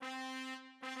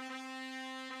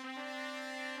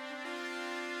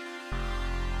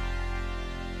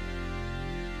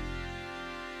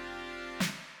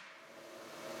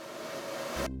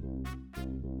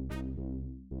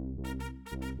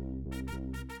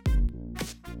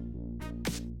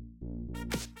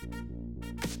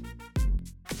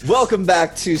Welcome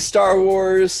back to Star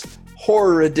Wars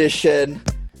Horror Edition.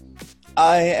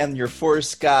 I am your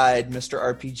Force Guide, Mr.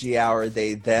 RPG Hour,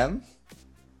 they, them.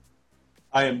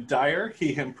 I am Dyer,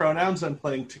 he, him pronouns. I'm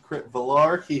playing T'Krit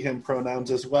Valar, he, him pronouns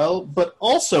as well. But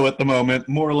also at the moment,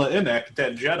 Morla Inek,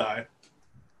 dead Jedi.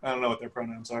 I don't know what their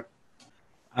pronouns are.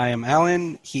 I am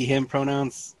Alan, he, him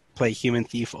pronouns. Play human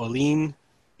thief Olin,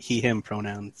 he, him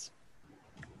pronouns.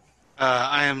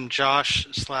 I am Josh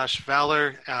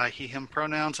 /Valor, he, him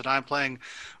pronouns, and I'm playing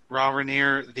Ra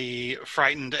Rainier, the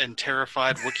frightened and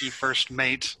terrified Wookiee first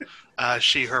mate,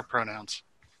 she, her pronouns.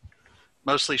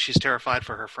 Mostly she's terrified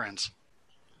for her friends.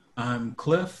 I'm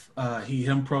Cliff, he,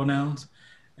 him pronouns,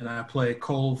 and I play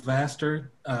Cole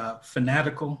Vaster,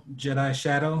 fanatical Jedi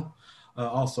Shadow,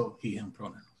 also he, him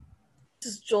pronouns.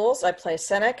 This is Jules. I play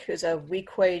Senec, who's a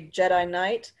Weequay Jedi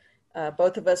Knight.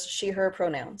 Both of us, she, her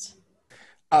pronouns.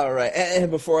 All right,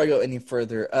 and before I go any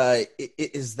further,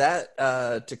 is that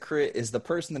T'Krit, is the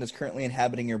person that is currently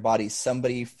inhabiting your body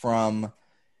somebody from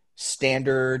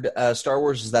standard Star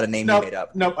Wars? Is that a name you made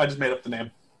up? Nope, I just made up the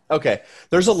name. Okay,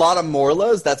 there's a lot of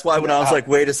Morlas. That's why when I was like,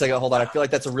 wait a second, hold on, I feel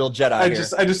like that's a real Jedi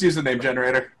I just used the name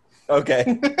generator.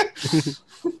 Okay.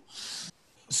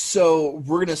 So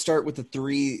we're going to start with the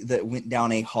three that went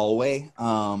down a hallway,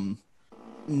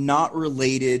 not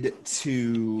related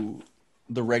to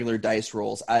the regular dice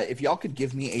rolls. If y'all could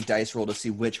give me a dice roll to see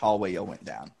which hallway y'all went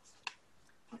down.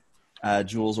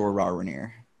 Jules or Ra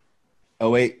Rainier. Oh,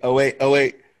 wait.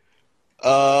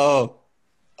 Oh,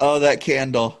 that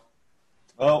candle.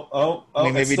 Oh.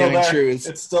 Maybe doing truths.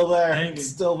 It's still there. It's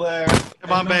still there.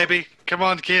 Come on, baby. Come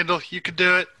on, Candle. You can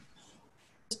do it.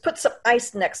 Just put some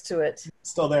ice next to it. It's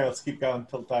still there. Let's keep going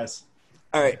until it dies.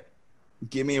 All right.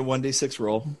 Give me a 1d6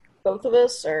 roll. Both of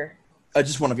us, or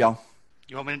Just one of y'all.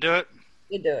 You want me to do it?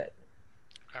 you do it.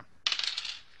 Okay.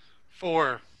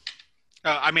 4.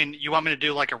 You want me to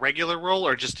do like a regular roll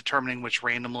or just determining which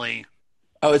randomly?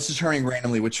 Oh, it's determining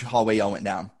randomly which hallway y'all went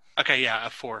down. Okay, yeah, a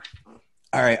 4.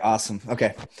 All right, awesome.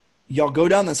 Okay. Y'all go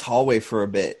down this hallway for a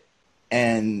bit,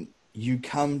 and you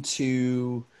come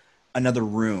to another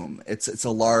room. It's a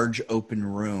large open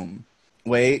room.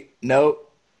 Wait,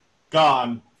 nope.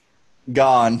 Gone.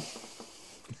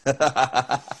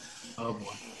 Oh boy.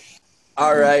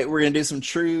 All right, we're going to do some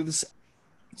truths.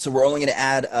 So we're only going to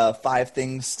add 5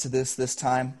 things to this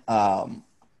time.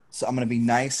 So I'm going to be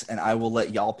nice, and I will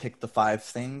let y'all pick the 5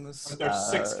 things. Are there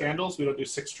 6 candles? We don't do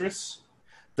 6 truths?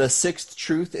 The 6th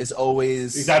truth is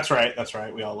always... That's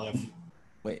right. We all live.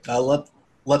 Wait.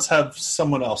 Let's have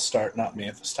someone else start, not me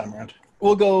this time around.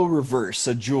 We'll go reverse.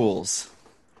 So Jules.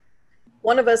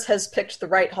 One of us has picked the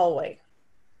right hallway.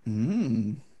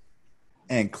 And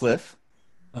Cliff.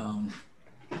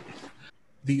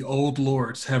 The old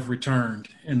lords have returned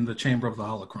in the Chamber of the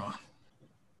Holocron.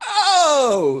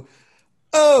 Oh,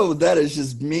 that is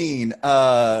just mean.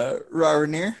 Ra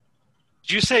Rainier?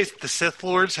 Did you say the Sith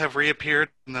Lords have reappeared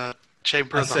in the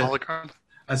Chamber of the Holocron?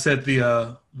 I said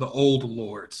the old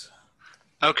lords.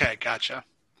 Okay, gotcha.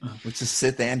 Which is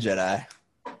Sith and Jedi.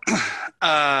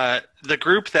 The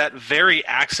group that very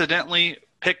accidentally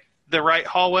picked the right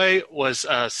hallway was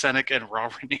Senec and Ra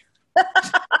Rainier.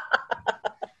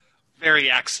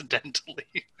 Very accidentally.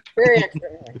 Very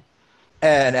accidentally.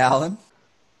 And Alan?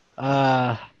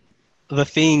 The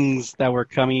things that were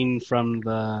coming from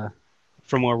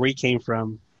where we came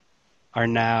from are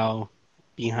now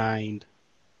behind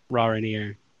Ra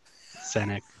Rainier,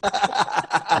 Senec.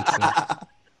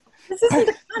 This isn't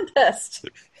a contest.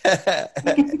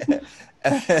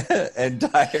 And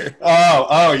Dyer.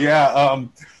 Oh, yeah. I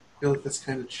feel like that's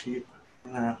kind of cheap.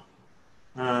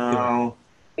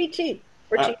 Be cheap.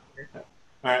 We're cheap.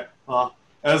 All right. Well,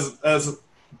 as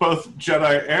both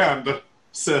Jedi and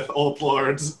Sith Old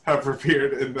Lords have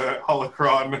appeared in the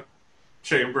Holocron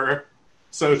chamber,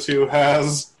 so too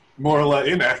has Morla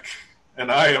Inek,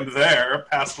 and I am there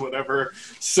past whatever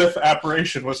Sith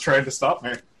apparition was trying to stop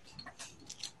me.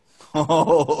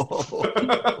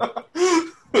 Oh.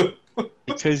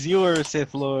 Because you were a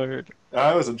Sith Lord.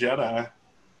 I was a Jedi.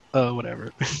 Oh,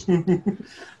 whatever.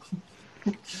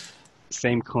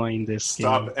 Same coin this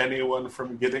Stop game. anyone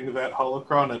from getting that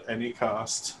holocron at any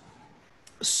cost.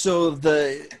 So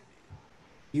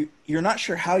you're not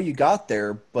sure how you got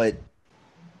there, but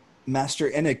Master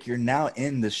Inik, you're now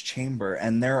in this chamber,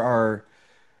 and there are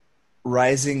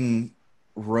rising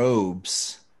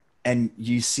robes, and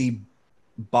you see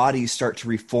bodies start to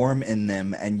reform in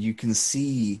them, and you can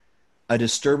see a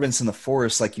disturbance in the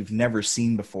forest like you've never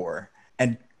seen before.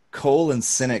 And Cole and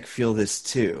Senec feel this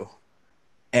too.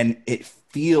 And it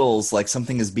feels like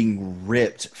something is being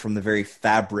ripped from the very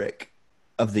fabric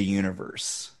of the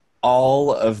universe.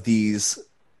 All of these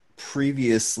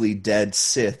previously dead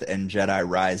Sith and Jedi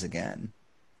rise again.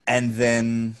 And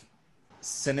then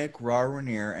Cynic, Ra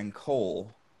Rainier, and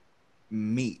Cole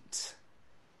meet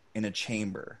in a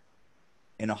chamber,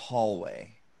 in a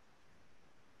hallway.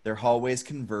 Their hallways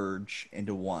converge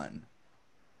into one.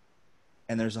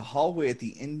 And there's a hallway at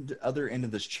the other end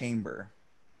of this chamber.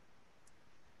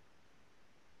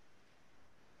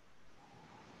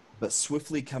 But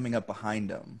swiftly coming up behind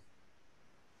them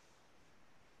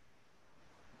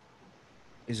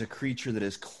is a creature that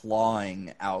is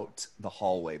clawing out the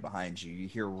hallway behind you. You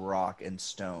hear rock and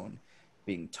stone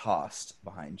being tossed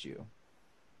behind you.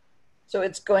 So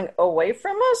it's going away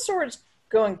from us, or it's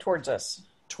going towards us?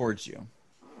 Towards you.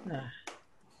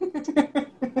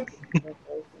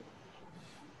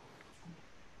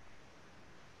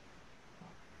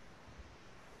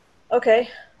 Okay.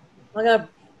 I'm going to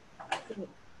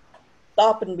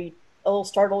stop and be a little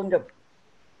startled and go,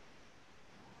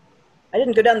 I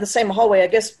didn't go down the same hallway. I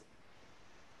guess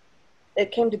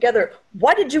it came together.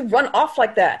 Why did you run off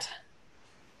like that?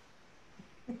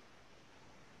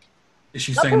 Is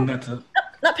she saying that to...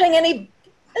 Not paying any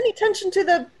attention to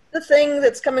the thing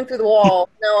that's coming through the wall.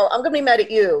 No, I'm going to be mad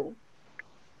at you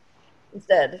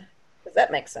instead. Does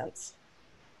that make sense?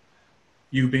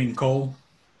 You being Cole?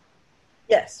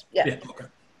 Yes. Yeah. Okay.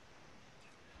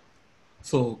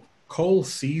 So Cole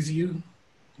sees you,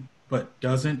 but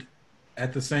doesn't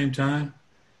at the same time.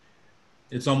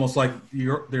 It's almost like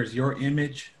there's your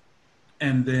image,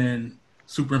 and then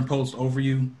superimposed over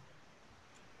you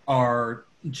are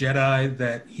Jedi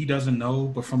that he doesn't know,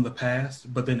 but from the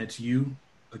past, but then it's you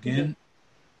again.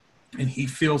 Mm-hmm. And he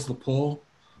feels the pull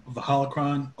of the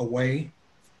holocron away,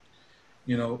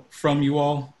 from you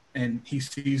all, and he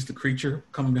sees the creature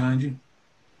coming behind you.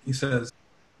 He says,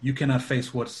 "You cannot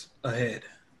face what's ahead.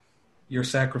 Your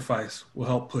sacrifice will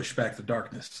help push back the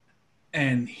darkness."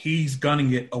 And he's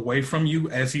gunning it away from you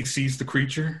as he sees the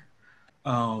creature.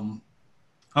 I'm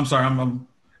sorry, am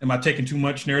I taking too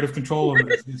much narrative control? No,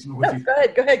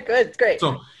 go ahead. Good, great.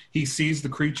 So he sees the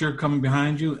creature coming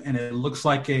behind you, and it looks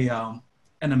like an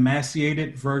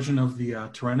emaciated version of the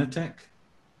Tyranotech.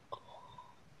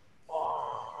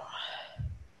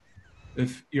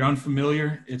 If you're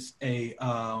unfamiliar, it's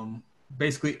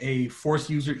basically a Force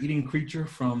user eating creature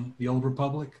from the Old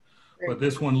Republic, but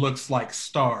this one looks like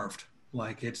starved,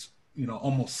 like it's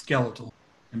almost skeletal.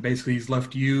 And basically, he's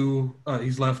left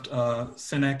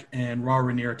Cynic and Ra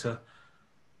Rainier to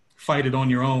fight it on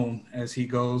your own as he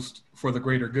goes for the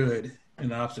greater good in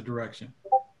the opposite direction.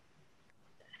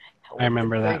 I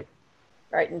remember that.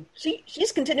 Right, and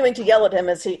she's continuing to yell at him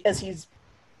as he's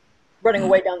running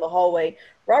away down the hallway.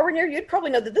 Ra Rainier, you'd probably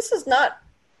know that this is not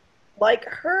like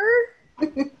her.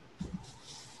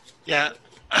 Yeah,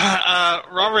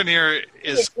 Ra Rainier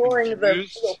is ignoring the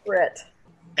real threat.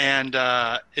 And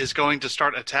is going to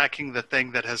start attacking the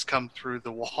thing that has come through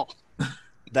the wall.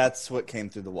 That's what came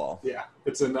through the wall. Yeah,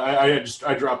 it's in. I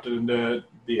dropped it into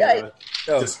the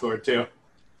Discord too.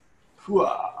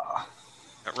 Ra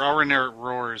Rainier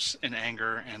roars in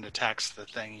anger and attacks the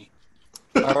thingy.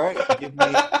 All right, give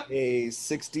me a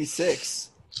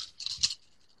 66.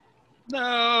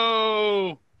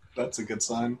 No. That's a good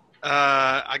sign.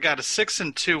 I got a 6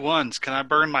 and 2 1s. Can I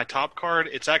burn my top card?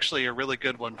 It's actually a really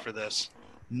good one for this.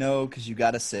 No, because you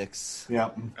got a 6.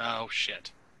 Yeah. Oh,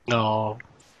 shit. No.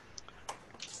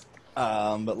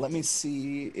 But let me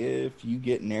see if you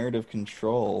get narrative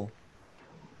control.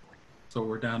 So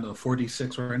we're down to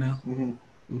 46 right now? Mm-hmm.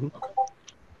 Mm-hmm. Okay.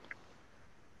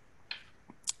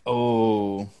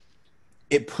 Oh.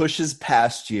 It pushes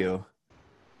past you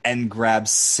and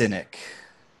grabs Cynic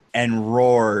and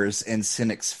roars in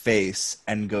Cynic's face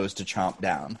and goes to chomp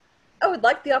down. I would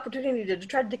like the opportunity to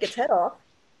try to take its head off.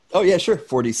 Oh, yeah, sure.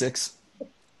 46.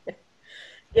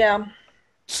 Yeah.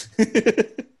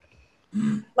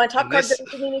 My top card doesn't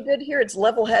do any good here. It's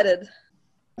level-headed.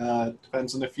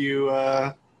 Depends on if you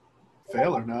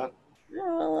fail or not.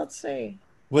 Well, let's see.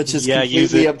 Which is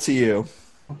completely up to you.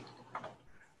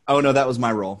 Oh, no, that was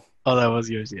my roll. Oh, that was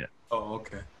yours, yeah. Oh,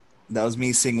 okay. That was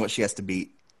me seeing what she has to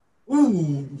beat.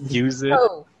 Ooh. Use it.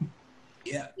 Oh.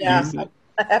 Yeah.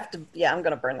 I have to. Yeah, I'm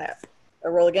going to burn that. I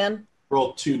roll again?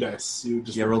 Roll 2 dice. You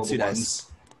just roll 2 dice.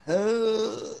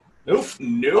 Nope.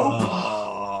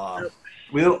 Oh.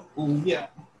 Well, yeah.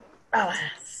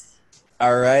 Alas.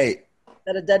 All right. Is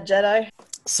that a dead Jedi?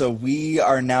 So we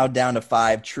are now down to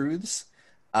 5 truths.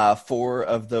 4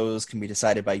 of those can be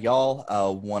decided by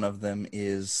y'all. One of them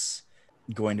is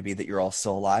going to be that you're all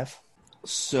still alive.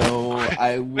 So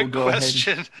I will go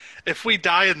question. ahead. If we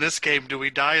die in this game, do we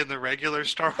die in the regular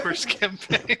Star Wars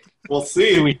campaign? We'll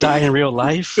see. Do we die in real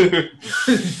life? Die in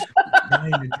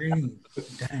the dream.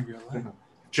 Die in real life.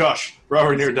 Josh,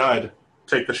 Rawrenir died.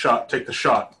 Take the shot. Take the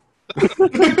shot.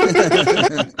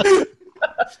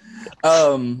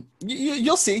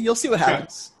 You'll see. You'll see what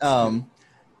happens. I'm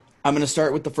going to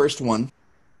start with the first one.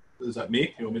 Is that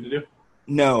me? You want me to do?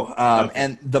 No. Okay.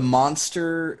 And the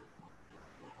monster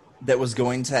that was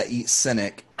going to eat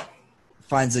Cynic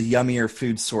finds a yummier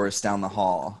food source down the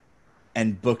hall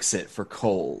and books it for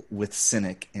Cole with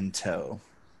Cynic in tow.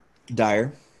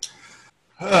 Dyer.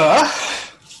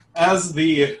 As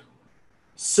the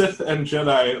Sith and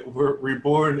Jedi were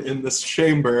reborn in this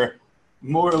chamber,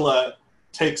 Morla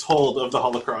takes hold of the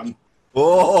holocron.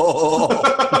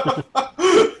 Oh!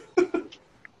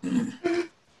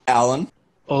 Alan.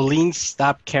 Oline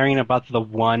stopped caring about the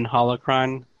one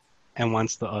holocron and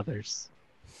wants the others.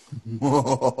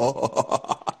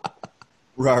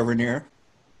 Rawrenir.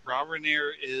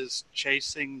 Rawrenir is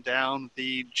chasing down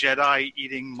the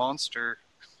Jedi-eating monster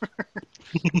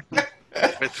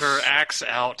with her axe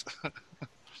out.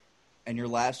 And your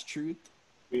last truth?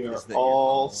 We are Is that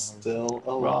all you're still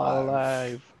We're all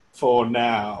alive. for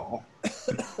now.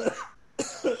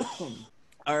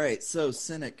 All right, so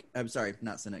Cynic, I'm sorry,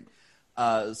 not Cynic.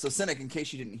 So Cynic, in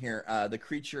case you didn't hear, the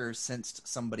creature sensed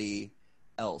somebody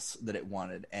else that it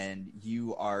wanted, and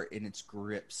you are in its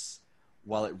grips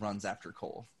while it runs after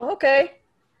Cole. Okay,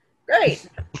 great.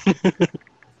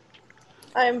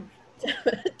 I'm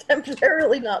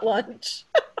temporarily not lunch.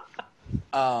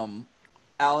 Alan,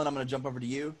 I'm going to jump over to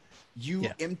you. You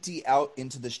empty out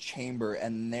into this chamber,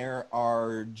 and there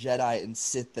are Jedi and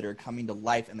Sith that are coming to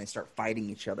life, and they start fighting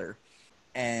each other.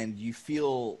 And you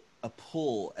feel a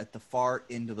pull at the far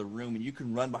end of the room, and you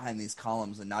can run behind these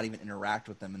columns and not even interact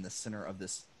with them in the center of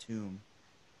this tomb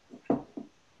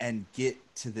and get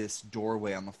to this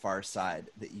doorway on the far side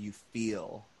that you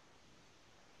feel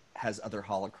has other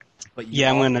holocrons. But you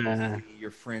I'm also gonna see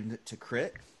your friend to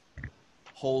crit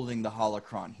holding the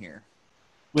holocron here.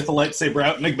 With a lightsaber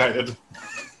out and ignited.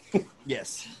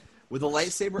 Yes, with a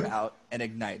lightsaber out and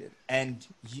ignited. And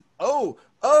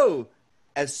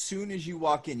as soon as you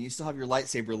walk in, you still have your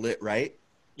lightsaber lit, right?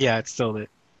 Yeah, it's still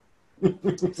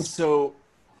lit. So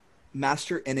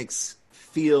Master Enix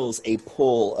feels a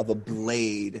pull of a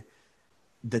blade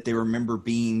that they remember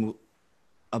being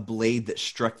a blade that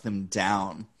struck them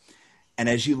down. And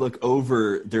as you look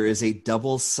over, there is a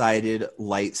double-sided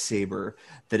lightsaber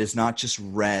that is not just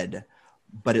red,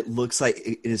 but it looks like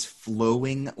it is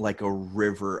flowing like a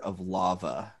river of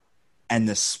lava. And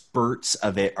the spurts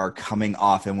of it are coming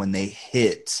off, and when they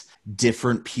hit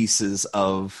different pieces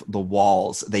of the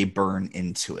walls, they burn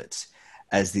into it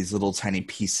as these little tiny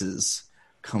pieces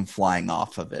come flying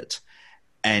off of it.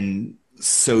 And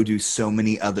so do so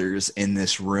many others in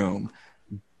this room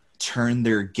turn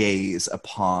their gaze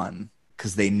upon,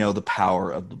 because they know the power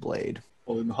of the blade.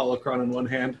 Holding the holocron in one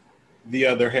hand, the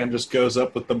other hand just goes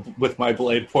up with my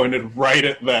blade pointed right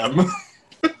at them.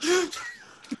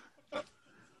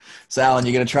 So, Alan,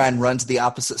 you going to try and run to the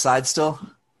opposite side still?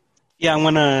 Yeah, I'm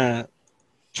gonna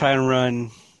try and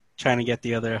run, trying to get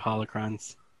the other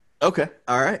holocrons. Okay,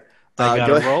 all right. I got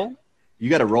go to ahead. roll? You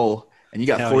got to roll, and you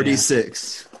got Hell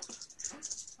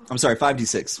 4d6. I'm sorry,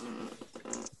 5d6.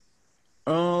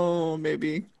 Oh,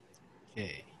 maybe.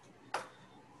 Okay.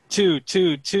 2,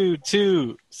 2, 2,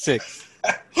 2, 6.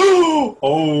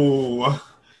 Oh.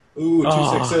 Ooh, two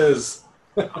Oh. sixes.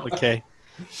 Okay.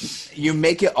 You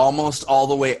make it almost all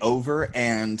the way over,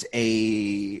 and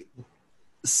a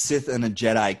Sith and a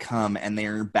Jedi come, and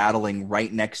they're battling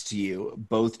right next to you,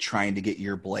 both trying to get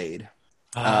your blade.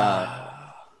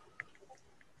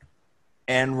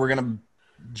 And we're going to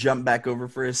jump back over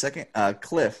for a second.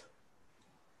 Cliff,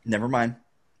 never mind.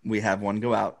 We have one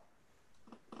go out.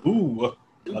 Ooh,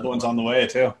 another one's on the way,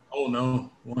 too. Oh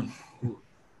no, one.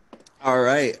 All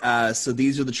right. So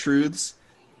these are the truths.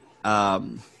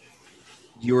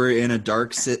 You're in a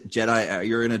dark Sith Jedi.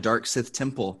 You're in a dark Sith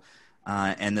temple,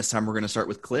 and this time we're going to start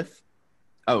with Cliff.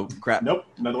 Oh crap! Nope,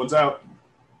 another one's out.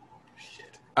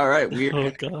 All right, we're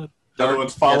Oh, God. Another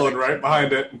one's following right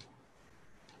behind it.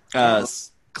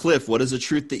 Cliff, what is a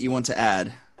truth that you want to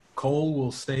add? Cole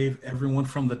will save everyone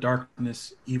from the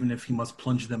darkness, even if he must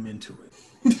plunge them into it.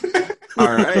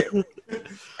 All right.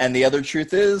 And the other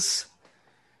truth is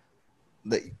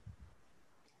that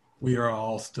We are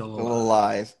all still you're alive.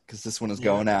 alive, because this one is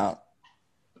going out.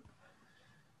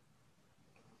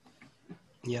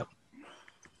 Yep.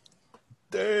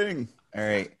 Dang. All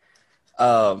right.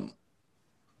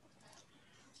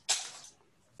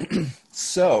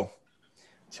 So,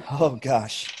 oh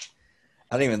gosh,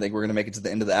 I don't even think we're gonna make it to the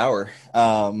end of the hour.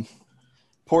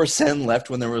 Poor Sen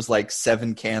left when there was like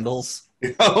 7 candles.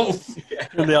 Oh,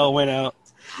 And they all went out.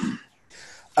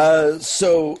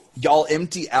 So y'all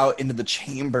empty out into the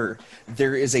chamber.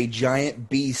 There is a giant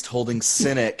beast holding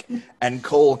Cynic, and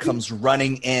Cole comes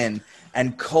running in.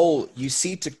 And Cole, you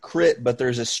see to crit, but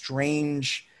there's a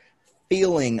strange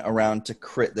feeling around to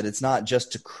crit, that it's not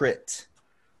just to crit.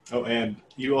 Oh, and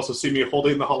you also see me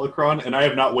holding the holocron, and I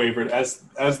have not wavered. As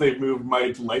they've moved, my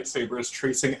lightsaber is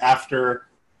tracing after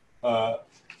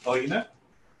Alina?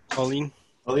 Colleen?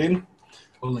 Aline?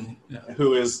 Pulling, yeah.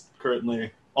 Who is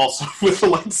currently also with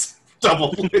the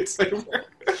double lightsaber.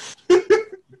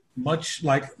 Much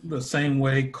like the same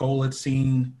way Cole had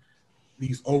seen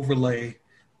these overlays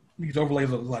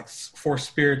of like force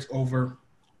spirits over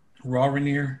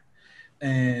Rawrenir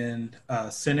and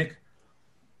Cynic,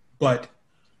 but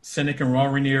Cynic and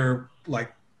Rawrenir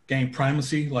like gained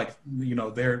primacy, like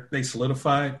they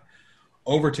solidified.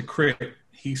 Over to Crit,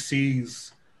 he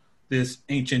sees this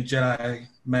ancient Jedi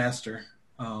master,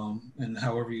 and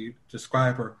however you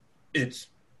describe her, it's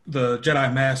the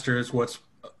Jedi master is what's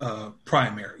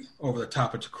primary over the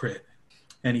top of Crit,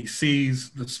 and he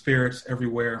sees the spirits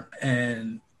everywhere,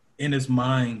 and in his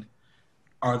mind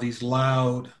are these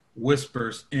loud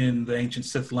whispers in the ancient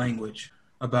Sith language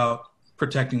about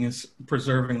protecting and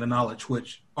preserving the knowledge,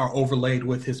 which are overlaid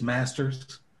with his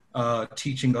master's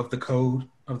teaching of the code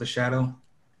of the shadow.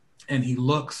 And he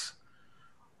looks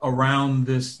around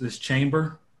this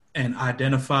chamber and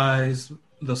identifies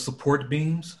the support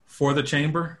beams for the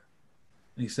chamber.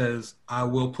 And he says, "I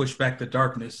will push back the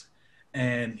darkness."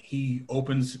 And he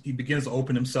begins to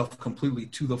open himself completely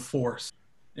to the Force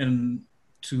and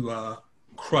to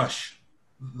crush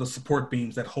the support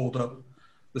beams that hold up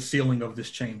the ceiling of this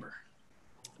chamber.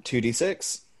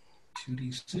 2d6.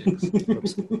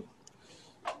 2d6.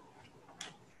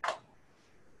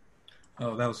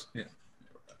 Oh, that was, yeah.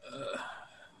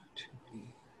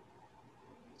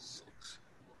 2d6.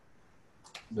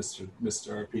 Mr.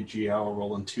 RPG Owl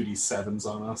rolling 2d7s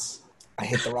on us. I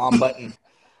hit the wrong button.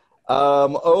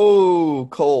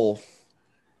 Cole.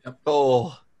 Yep.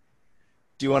 Cole.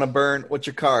 Do you want to burn? What's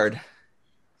your card?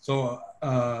 So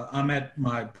I'm at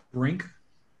my brink.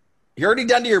 You're already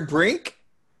done to your brink?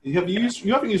 You haven't used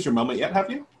your moment yet, have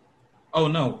you? Oh,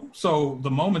 no. So the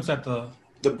moment's at the...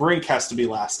 The brink has to be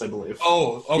last, I believe.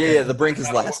 Oh, okay. Yeah, the brink is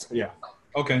last. Yeah.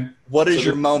 Okay. What is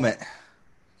your moment?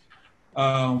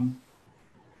 My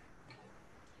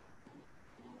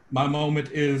moment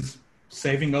is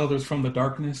saving others from the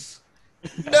darkness.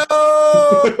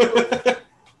 No!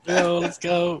 Yo, let's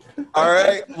go. All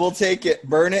right, we'll take it.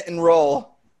 Burn it and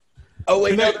roll. Oh,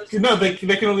 wait. They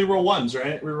can only roll ones,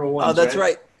 right? We roll ones. Oh, that's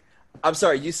right. I'm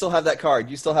sorry. You still have that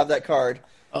card.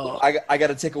 Oh, I got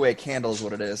to take away a candle is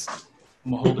what it is.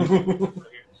 I'm holding.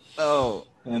 Oh.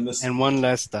 And this and one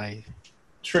less die.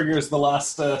 triggers the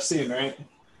last scene, right?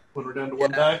 When we're down to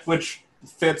one die, which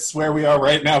fits where we are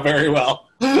right now very well.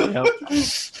 Yep.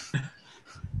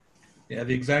 Yeah,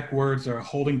 the exact words are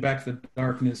holding back the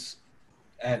darkness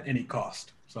at any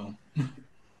cost. So,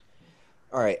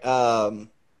 All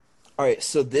right.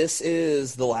 So this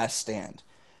is the last stand.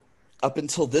 Up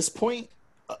until this point,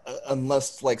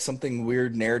 unless like something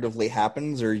weird narratively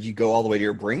happens or you go all the way to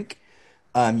your brink,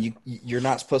 you're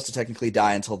not supposed to technically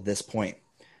die until this point.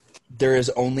 There is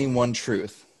only one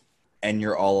truth, and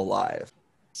you're all alive.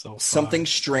 So Something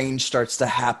strange starts to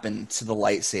happen to the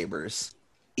lightsabers.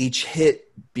 Each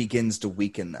hit begins to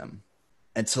weaken them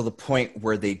until the point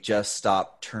where they just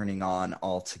stop turning on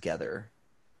altogether.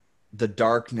 The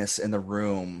darkness in the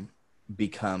room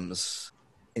becomes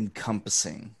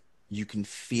encompassing. You can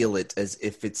feel it as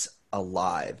if it's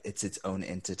alive. It's its own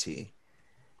entity.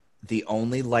 The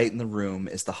only light in the room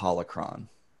is the holocron.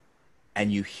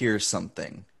 And you hear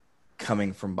something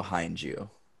coming from behind you.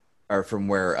 Or from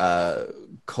where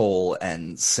Cole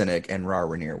and Cynic and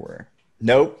Rawrenir were.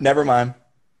 Nope, never mind.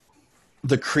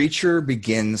 The creature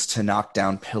begins to knock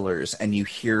down pillars, and you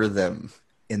hear them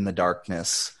in the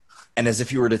darkness. And as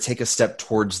if you were to take a step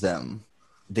towards them,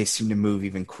 they seem to move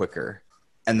even quicker.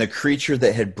 And the creature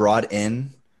that had brought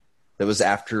in, that was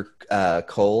after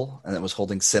Cole, and that was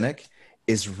holding Cynic,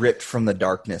 is ripped from the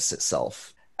darkness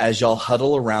itself. As y'all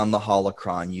huddle around the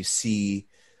holocron, you see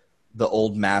the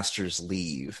old masters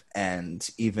leave, and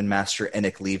even Master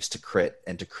Enoch leaves to Crit,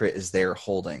 and to Crit is there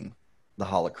holding the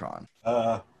holocron.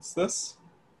 What's this?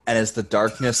 And as the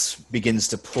darkness begins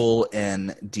to pull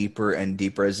in deeper and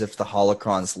deeper, as if the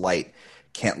holocron's light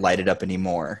can't light it up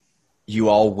anymore, you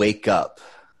all wake up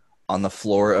on the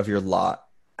floor of your lot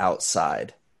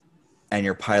outside, and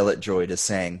your pilot droid is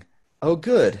saying, "Oh,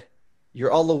 good.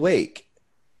 You're all awake.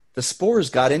 The spores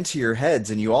got into your heads,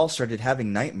 and you all started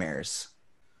having nightmares.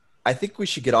 I think we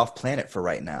should get off planet for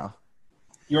right now."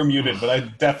 You're muted, but I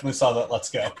definitely saw that. Let's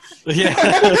go. Yeah.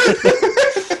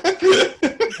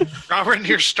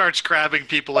 Robert starts grabbing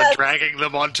people and dragging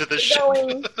them onto the ship.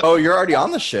 Going. Oh, you're already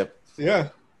on the ship. Yeah.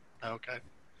 Okay.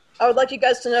 I would like you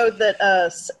guys to know that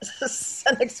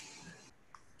Senec's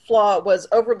flaw was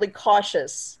overly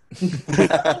cautious.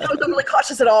 Not overly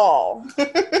cautious at all.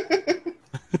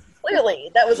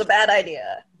 Clearly, that was a bad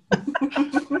idea.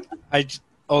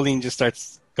 Oline just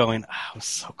starts going, I was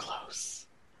so close.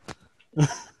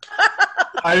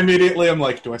 I immediately am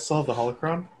like, do I still have the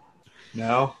holocron?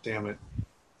 No? Damn it.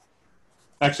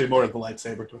 Actually, more of the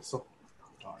lightsaber. Do I still?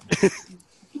 Darn.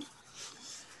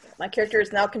 My character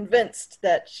is now convinced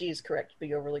that she's correct to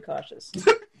be overly cautious.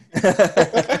 Poor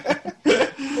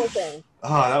thing.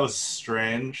 Oh, that was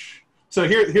strange. So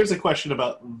here's a question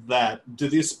about that. Do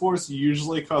these spores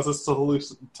usually cause us to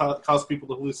cause people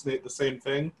to hallucinate the same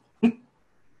thing?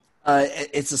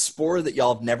 It's a spore that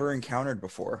y'all have never encountered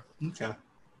before. Okay.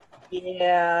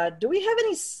 Yeah. Do we have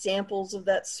any samples of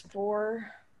that spore?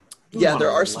 Yeah, there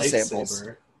are A some lightsaber. samples.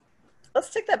 Let's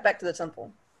take that back to the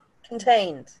temple.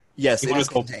 Contained. Yes, You it want is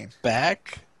to go contained.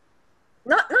 back?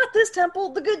 Not this temple,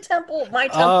 the good temple, my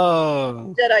temple,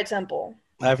 Oh, Jedi temple.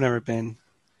 I've never been.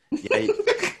 Yeah,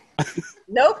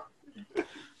 Nope.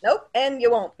 Nope, and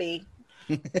you won't be.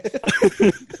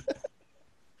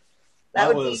 That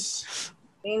would was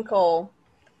be me and Cole.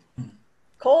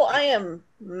 Cole, I am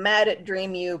mad at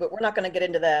Dream U, but we're not going to get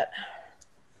into that.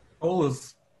 Cole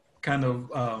is kind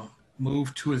of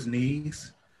moved to his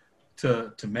knees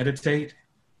to meditate,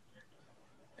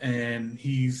 and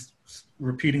he's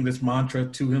repeating this mantra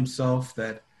to himself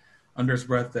that under his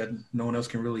breath that no one else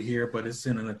can really hear, but it's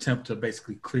in an attempt to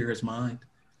basically clear his mind,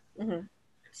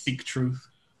 seek truth.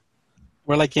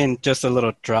 We're like in just a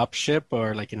little drop ship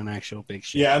or like in an actual big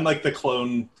ship? yeah, and like the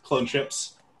clone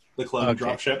ships, the clone Okay.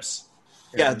 drop ships.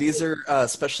 yeah. These are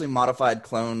specially modified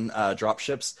clone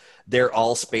dropships. They're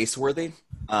all space worthy.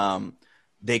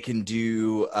 They can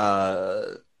do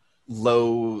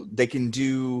low. They can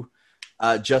do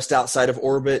just outside of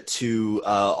orbit to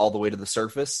all the way to the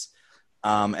surface.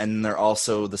 And they're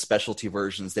also the specialty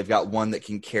versions. They've got one that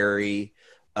can carry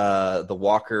the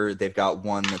walker. They've got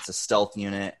one that's a stealth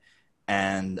unit.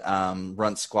 And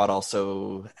Runt Squad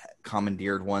also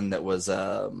commandeered one that was,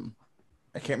 I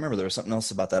can't remember. There was something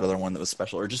else about that other one that was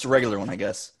special. Or just a regular one, I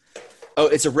guess. Oh,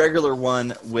 it's a regular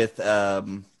one with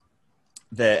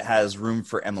that has room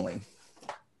for Emily.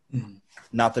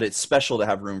 Not that it's special to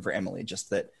have room for Emily, just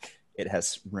that it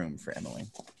has room for Emily.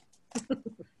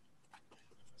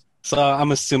 So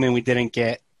I'm assuming we didn't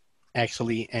get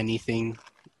actually anything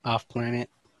off planet,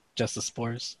 just the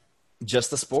spores.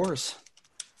 Just the spores.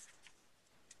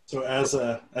 So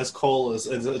as Cole is,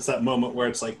 it's that moment where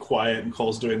it's like quiet and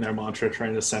Cole's doing their mantra,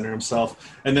 trying to center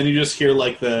himself, and then you just hear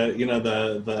like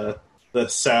the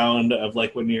sound of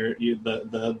like when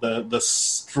the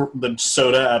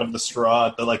soda out of the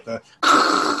straw,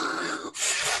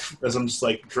 as I'm just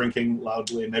like drinking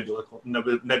loudly, and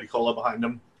Nebucola behind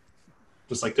him,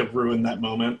 just like to ruin that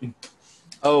moment.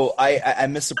 Oh, I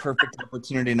missed a perfect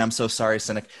opportunity, and I'm so sorry,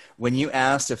 Cynic. When you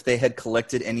asked if they had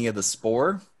collected any of the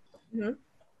spore,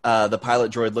 the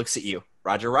pilot droid looks at you.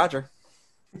 Roger, Roger.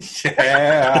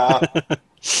 Yeah.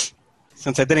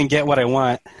 Since I didn't get what I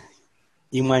want,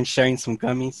 you mind sharing some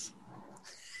gummies?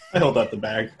 I hold out the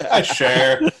bag. I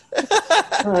share.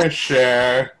 I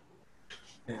share.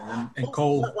 And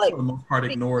Cole, Not like for the most part,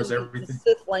 ignores speaking everything. the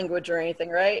Sith language or anything,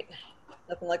 right?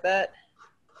 Nothing like that.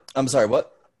 I'm sorry,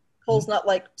 what? Cole's not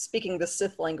like speaking the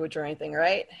Sith language or anything,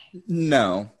 right?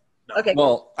 No. Okay.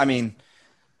 Well, I mean,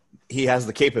 he has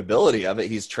the capability of it.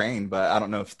 He's trained, but I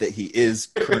don't know if that he is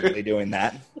currently doing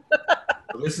that.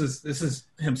 This is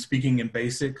him speaking in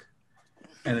basic,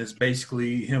 and it's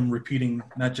basically him repeating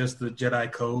not just the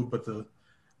Jedi code, but the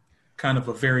kind of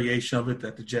a variation of it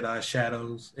that the Jedi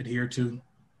shadows adhere to.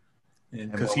 And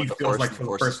because what he with the feels Force like and for the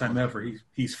Force first is time one. ever,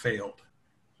 he's failed.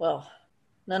 Well,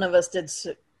 none of us did.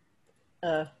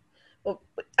 Well,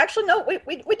 actually, no,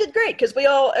 we did great because we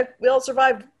all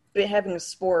survived having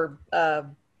spore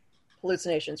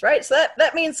hallucinations, right? So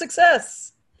that means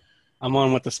success. I'm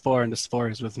on with the spore, and the spore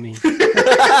is with me.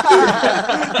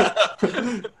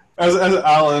 As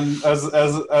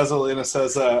Alina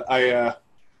says, I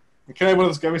can I have one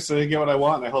of those gummies so I can get what I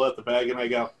want? And I hold out the bag and I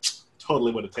go,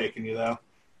 totally would have taken you though.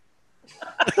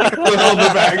 Hold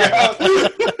the bag out.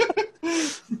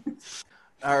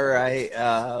 All right.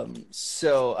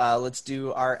 So let's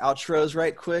do our outros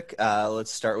right quick. Let's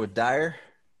start with Dyer.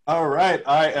 All right,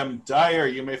 I am Dyer.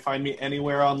 You may find me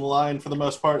anywhere online for the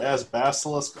most part as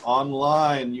Basilisk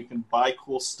Online. You can buy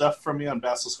cool stuff from me on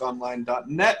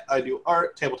basiliskonline.net. I do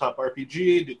art, tabletop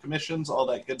RPG, do commissions, all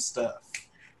that good stuff.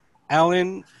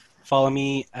 Alan. Follow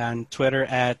me on Twitter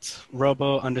at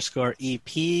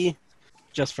robo_EP,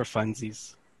 just for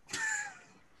funsies.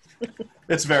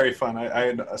 It's very fun.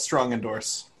 I strong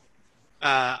endorse.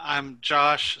 I'm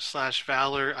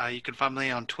Josh/Valor. You can find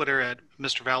me on Twitter at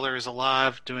Mr. Valor is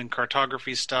Alive, doing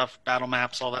cartography stuff, battle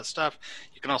maps, all that stuff.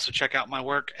 You can also check out my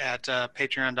work at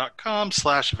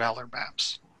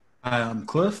patreon.com/ValorMaps. Hi, I'm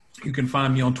Cliff. You can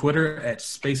find me on Twitter at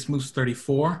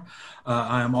SpaceMoose34.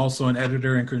 I am also an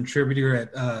editor and contributor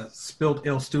at Spilled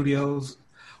Ale Studios,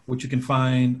 which you can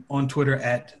find on Twitter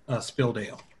at Spilled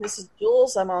Ale. This is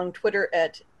Jules. I'm on Twitter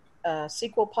at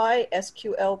SQLPi,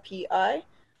 SQLPI,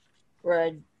 where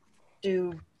I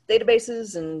do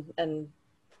databases and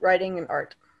writing and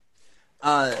art.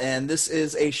 And this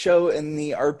is a show in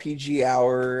the RPG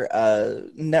Hour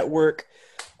network.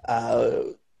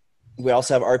 We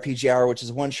also have RPG Hour, which is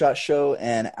a one-shot show,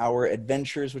 and Our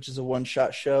Adventures, which is a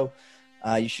one-shot show.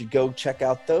 You should go check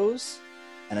out those.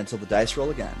 And until the dice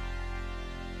roll again.